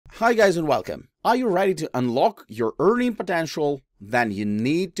Hi guys and welcome. Are you ready to unlock your earning potential? Then you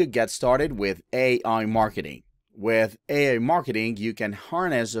need to get started with AI marketing. With AI marketing, you can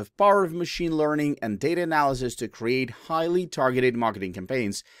harness the power of machine learning and data analysis to create highly targeted marketing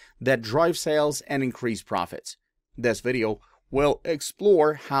campaigns that drive sales and increase profits. This video will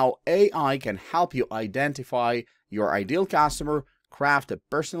explore how AI can help you identify your ideal customer, craft a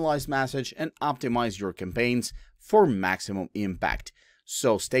personalized message, and optimize your campaigns for maximum impact.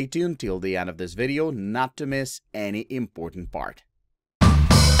 So stay tuned till the end of this video not to miss any important part.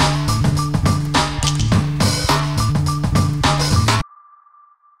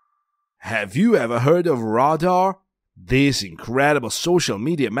 Have you ever heard of Radar? This incredible social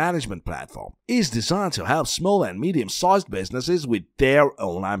media management platform is designed to help small and medium-sized businesses with their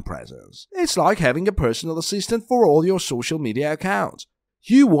online presence. It's like having a personal assistant for all your social media accounts.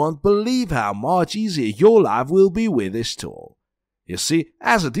 You won't believe how much easier your life will be with this tool. You see,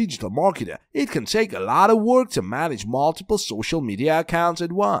 as a digital marketer, it can take a lot of work to manage multiple social media accounts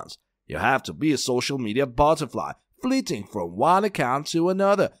at once. You have to be a social media butterfly, flitting from one account to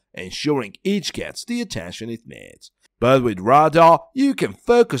another, ensuring each gets the attention it needs. But with Radar, you can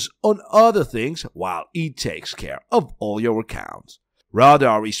focus on other things while it takes care of all your accounts.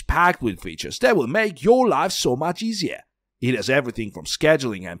 Radar is packed with features that will make your life so much easier. It has everything from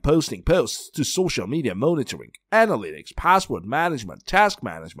scheduling and posting posts to social media monitoring, analytics, password management, task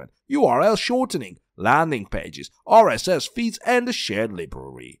management, URL shortening, landing pages, RSS feeds, and a shared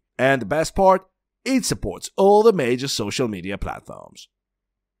library. And the best part? It supports all the major social media platforms.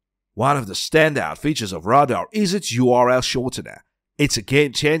 One of the standout features of Radar is its URL shortener. It's a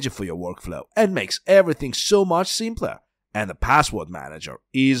game changer for your workflow and makes everything so much simpler. And the password manager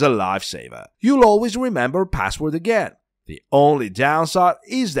is a lifesaver. You'll always remember a password again. The only downside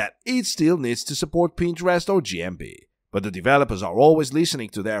is that it still needs to support Pinterest or GMB. But the developers are always listening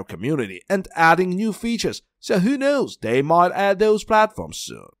to their community and adding new features, so who knows, they might add those platforms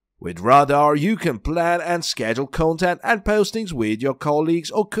soon. With Radar, you can plan and schedule content and postings with your colleagues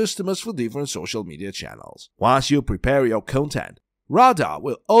or customers for different social media channels. Once you prepare your content, Radar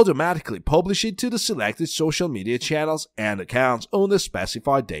will automatically publish it to the selected social media channels and accounts on the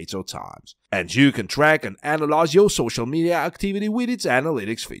specified dates or times. And you can track and analyze your social media activity with its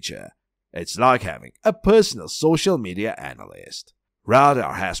analytics feature. It's like having a personal social media analyst.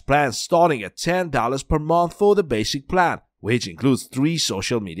 Radar has plans starting at $10 per month for the basic plan, which includes 3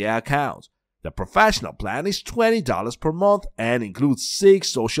 social media accounts. The professional plan is $20 per month and includes 6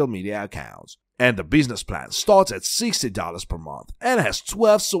 social media accounts. And the business plan starts at $60 per month and has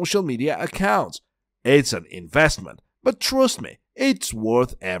 12 social media accounts. It's an investment, but trust me, it's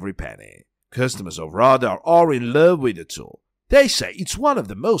worth every penny. Customers of Radar are in love with the tool. They say it's one of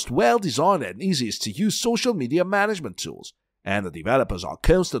the most well-designed and easiest to use social media management tools. And the developers are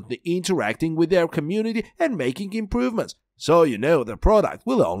constantly interacting with their community and making improvements, so you know the product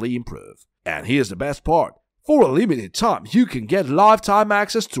will only improve. And here's the best part. For a limited time, you can get lifetime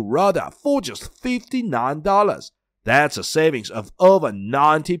access to Radar for just $59. That's a savings of over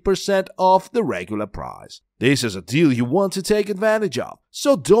 90% off the regular price. This is a deal you want to take advantage of,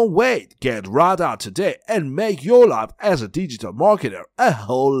 so don't wait. Get Radar today and make your life as a digital marketer a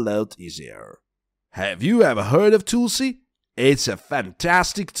whole lot easier. Have you ever heard of Tulsi? It's a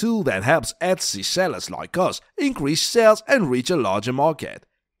fantastic tool that helps Etsy sellers like us increase sales and reach a larger market.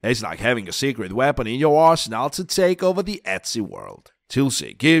 It's like having a secret weapon in your arsenal to take over the Etsy world.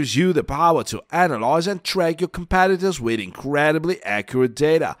 Tulsi gives you the power to analyze and track your competitors with incredibly accurate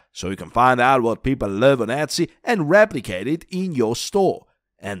data, so you can find out what people love on Etsy and replicate it in your store.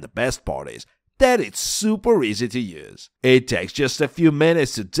 And the best part is that it's super easy to use. It takes just a few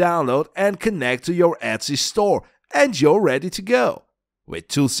minutes to download and connect to your Etsy store, and you're ready to go. With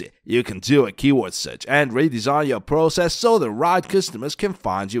Tulsi, you can do a keyword search and redesign your process so the right customers can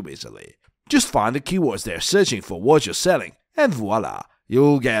find you easily. Just find the keywords they're searching for what you're selling, and voila,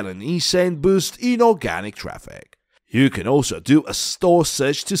 you'll get an insane boost in organic traffic. You can also do a store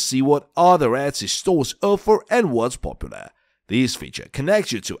search to see what other Etsy stores offer and what's popular. This feature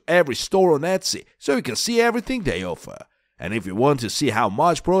connects you to every store on Etsy so you can see everything they offer. And if you want to see how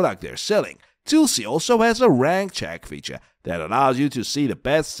much product they're selling, Tulsi also has a rank check feature that allows you to see the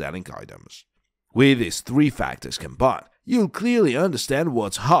best-selling items. With these 3 factors combined, you'll clearly understand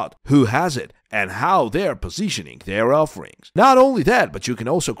what's hot, who has it, and how they're positioning their offerings. Not only that, but you can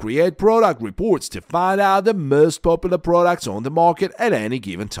also create product reports to find out the most popular products on the market at any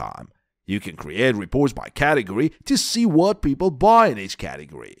given time. You can create reports by category to see what people buy in each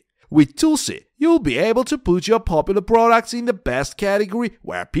category. With Tulsi, you'll be able to put your popular products in the best category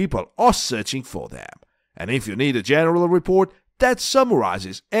where people are searching for them. And if you need a general report, that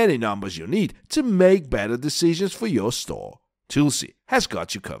summarizes any numbers you need to make better decisions for your store. Tulsi has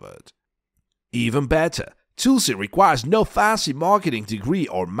got you covered. Even better, Tulsi requires no fancy marketing degree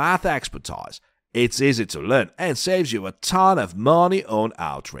or math expertise. It's easy to learn and saves you a ton of money on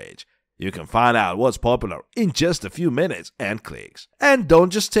outreach. You can find out what's popular in just a few minutes and clicks. And don't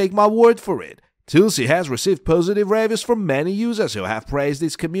just take my word for it. Tulsi has received positive reviews from many users who have praised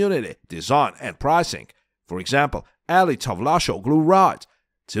its community, design, and pricing. For example, Ali Tavlashoglu writes,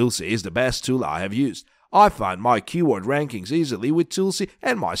 "Tulsi is the best tool I have used. I find my keyword rankings easily with Tulsi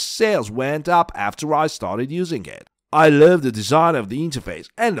and my sales went up after I started using it. I love the design of the interface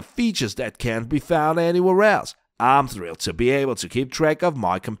and the features that can't be found anywhere else. I'm thrilled to be able to keep track of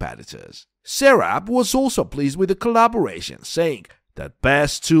my competitors." Serap was also pleased with the collaboration, saying, "The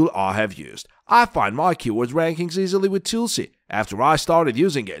best tool I have used. I find my keyword rankings easily with Tulsi. After I started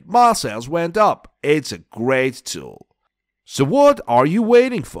using it, my sales went up. It's a great tool." So what are you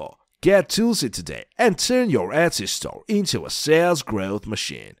waiting for? Get Tulsi today and turn your Etsy store into a sales growth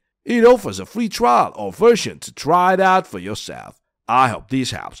machine. It offers a free trial or version to try it out for yourself. I hope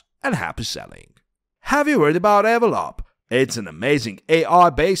this helps and happy selling. Have you heard about Envelop? It's an amazing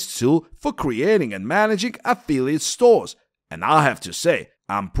AI-based tool for creating and managing affiliate stores. And I have to say,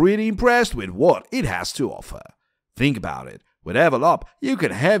 I'm pretty impressed with what it has to offer. Think about it. With Envelop, you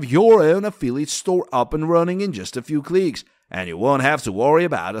can have your own affiliate store up and running in just a few clicks, and you won't have to worry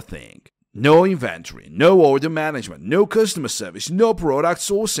about a thing. No inventory, no order management, no customer service, no product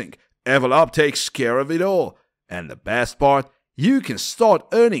sourcing. Envelop takes care of it all. And the best part, you can start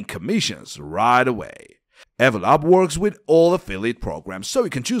earning commissions right away. Envelop works with all affiliate programs, so you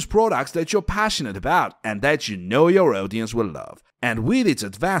can choose products that you're passionate about and that you know your audience will love. And with its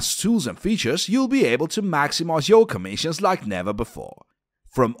advanced tools and features, you'll be able to maximize your commissions like never before.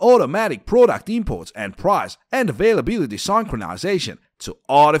 From automatic product imports and price and availability synchronization to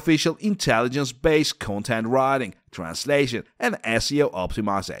artificial intelligence-based content writing, translation, and SEO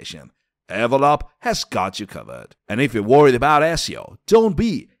optimization, Envelop has got you covered. And if you're worried about SEO, don't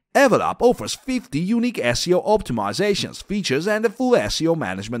be. Envelop offers 50 unique SEO optimizations, features, and a full SEO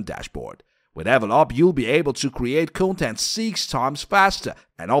management dashboard. With Envelop, you'll be able to create content 6 times faster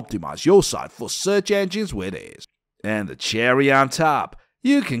and optimize your site for search engines with ease. And the cherry on top,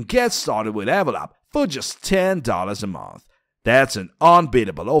 you can get started with Envelop for just $10 a month. That's an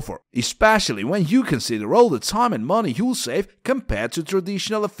unbeatable offer, especially when you consider all the time and money you'll save compared to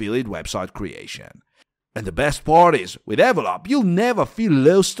traditional affiliate website creation. And the best part is, with Envelop, you'll never feel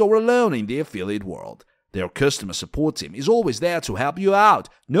lost or alone in the affiliate world. Their customer support team is always there to help you out,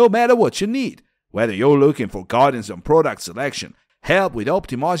 no matter what you need. Whether you're looking for guidance on product selection, help with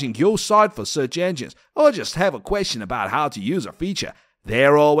optimizing your site for search engines, or just have a question about how to use a feature,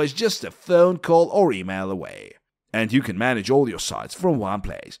 they're always just a phone call or email away. And you can manage all your sites from one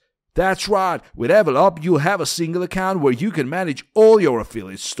place. That's right, with Envelop, you'll have a single account where you can manage all your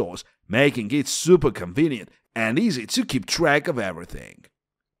affiliate stores, making it super convenient and easy to keep track of everything.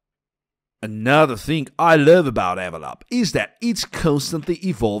 Another thing I love about Envelop is that it's constantly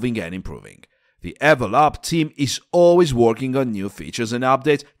evolving and improving. The Envelop team is always working on new features and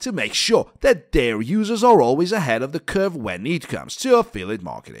updates to make sure that their users are always ahead of the curve when it comes to affiliate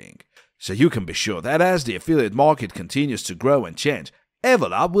marketing. So you can be sure that as the affiliate market continues to grow and change,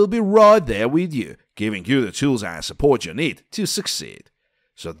 Envelop will be right there with you, giving you the tools and support you need to succeed.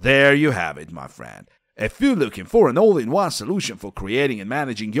 So there you have it, my friend. If you're looking for an all-in-one solution for creating and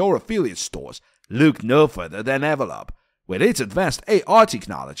managing your affiliate stores, look no further than Envelop. With its advanced AI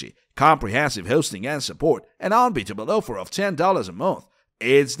technology, comprehensive hosting and support, and unbeatable offer of $10 a month,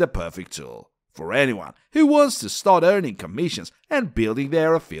 it's the perfect tool for anyone who wants to start earning commissions and building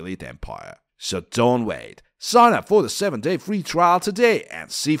their affiliate empire. So don't wait. Sign up for the 7-day free trial today and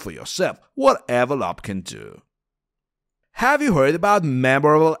see for yourself what Envelop can do. Have you heard about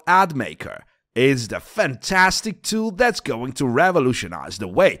Memorable Ad Maker? It's the fantastic tool that's going to revolutionize the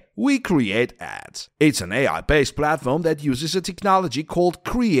way we create ads. It's an AI-based platform that uses a technology called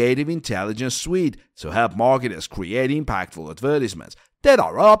Creative Intelligence Suite to help marketers create impactful advertisements that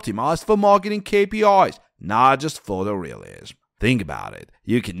are optimized for marketing KPIs, not just photorealism. Think about it.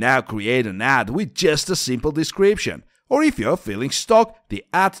 You can now create an ad with just a simple description. Or if you're feeling stuck, the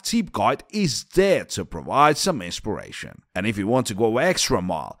ad tip guide is there to provide some inspiration. And if you want to go extra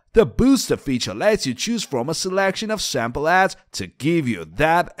mile, the booster feature lets you choose from a selection of sample ads to give you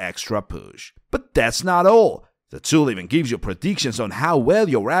that extra push. But that's not all. The tool even gives you predictions on how well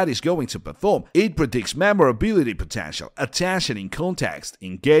your ad is going to perform. It predicts memorability potential, attention in context,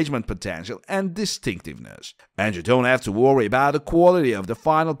 engagement potential, and distinctiveness. And you don't have to worry about the quality of the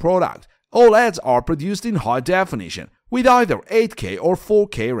final product. All ads are produced in high definition, with either 8K or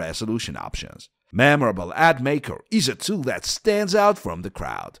 4K resolution options. Memorable Ad Maker is a tool that stands out from the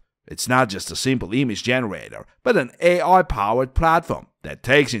crowd. It's not just a simple image generator, but an AI-powered platform that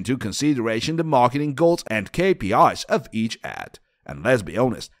takes into consideration the marketing goals and KPIs of each ad. And let's be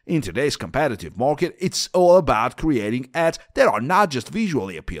honest, in today's competitive market, it's all about creating ads that are not just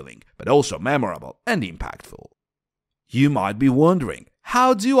visually appealing, but also memorable and impactful. You might be wondering,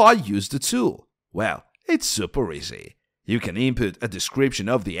 how do I use the tool? Well, it's super easy. You can input a description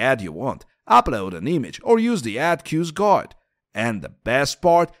of the ad you want, upload an image, or use the ad cues guide. And the best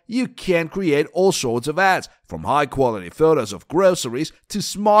part, you can create all sorts of ads, from high-quality photos of groceries to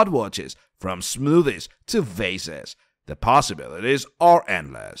smartwatches, from smoothies to vases. The possibilities are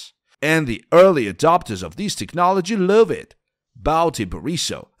endless. And the early adopters of this technology love it. Bauti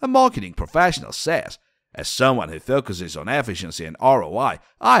Bariso, a marketing professional, says, "As someone who focuses on efficiency and ROI,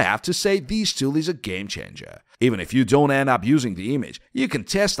 I have to say this tool is a game changer. Even if you don't end up using the image, you can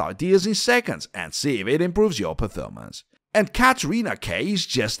test ideas in seconds and see if it improves your performance." And Katrina K is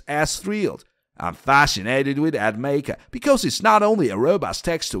just as thrilled. "I'm fascinated with AdMaker because it's not only a robust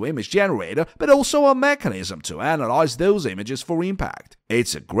text-to-image generator, but also a mechanism to analyze those images for impact.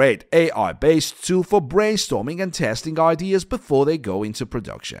 It's a great AI-based tool for brainstorming and testing ideas before they go into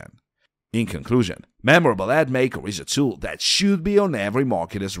production." In conclusion, Memorable AdMaker is a tool that should be on every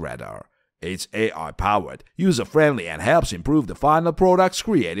marketer's radar. It's AI-powered, user-friendly, and helps improve the final product's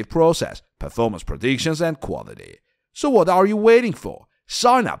creative process, performance predictions, and quality. So what are you waiting for?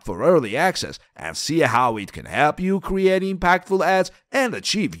 Sign up for early access and see how it can help you create impactful ads and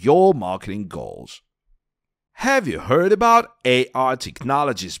achieve your marketing goals. Have you heard about AI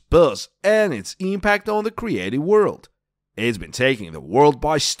technology's buzz and its impact on the creative world? It's been taking the world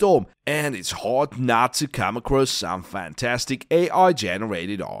by storm, and it's hard not to come across some fantastic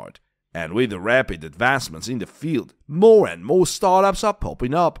AI-generated art. And with the rapid advancements in the field, more and more startups are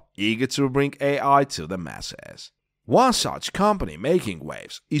popping up, eager to bring AI to the masses. One such company making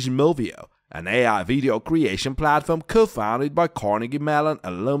waves is Movio, an AI video creation platform co-founded by Carnegie Mellon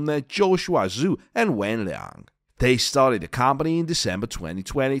alumni Joshua Zhu and Wen Liang. They started the company in December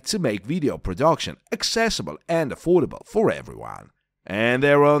 2020 to make video production accessible and affordable for everyone. And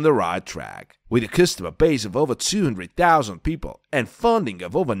they're on the right track. With a customer base of over 200,000 people and funding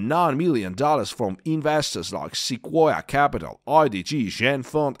of over $9 million from investors like Sequoia Capital, IDG, Gen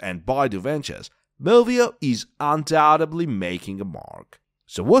Fund, and Baidu Ventures, Movio is undoubtedly making a mark.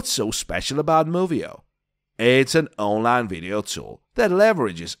 So what's so special about Movio? It's an online video tool that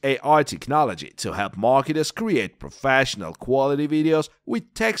leverages AI technology to help marketers create professional quality videos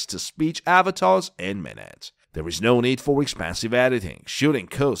with text-to-speech avatars in minutes. There is no need for expensive editing, shooting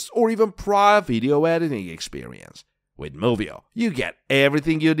costs, or even prior video editing experience. With Movio, you get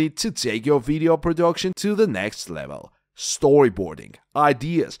everything you need to take your video production to the next level. Storyboarding,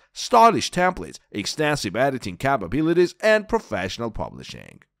 ideas, stylish templates, extensive editing capabilities, and professional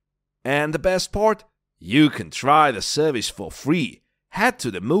publishing. And the best part? You can try the service for free. Head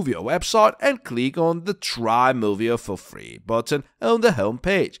to the Movio website and click on the Try Movio for Free button on the home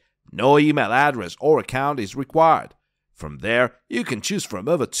page. No email address or account is required. From there, you can choose from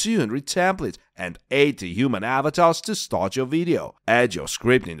over 200 templates and 80 human avatars to start your video, add your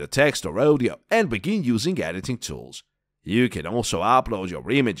script in the text or audio, and begin using editing tools. You can also upload your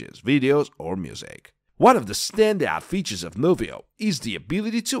images, videos, or music. One of the standout features of Movio is the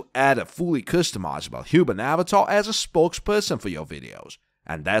ability to add a fully customizable human avatar as a spokesperson for your videos.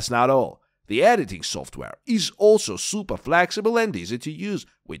 And that's not all. The editing software is also super flexible and easy to use,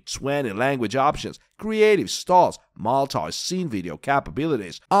 with 20 language options, creative styles, multi-scene video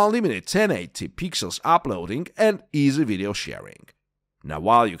capabilities, unlimited 1080 pixels uploading, and easy video sharing. Now,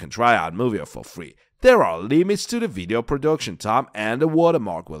 while you can try out Movio for free, there are limits to the video production time and a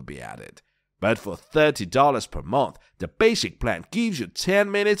watermark will be added. But for $30 per month, the basic plan gives you 10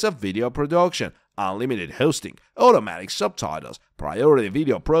 minutes of video production, unlimited hosting, automatic subtitles, priority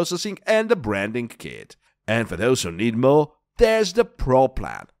video processing, and the branding kit. And for those who need more, there's the Pro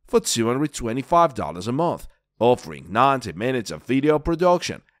plan for $225 a month, offering 90 minutes of video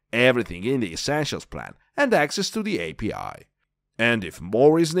production, everything in the Essentials plan, and access to the API. And if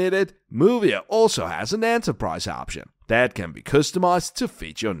more is needed, Movio also has an enterprise option that can be customized to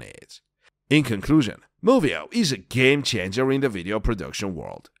fit your needs. In conclusion, Movio is a game changer in the video production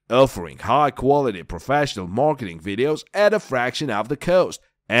world, offering high-quality professional marketing videos at a fraction of the cost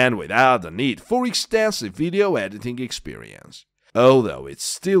and without the need for extensive video editing experience. Although it's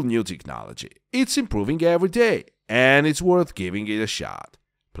still new technology, it's improving every day, and it's worth giving it a shot.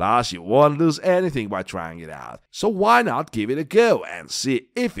 Plus, you won't lose anything by trying it out, so why not give it a go and see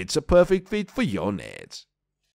if it's a perfect fit for your needs?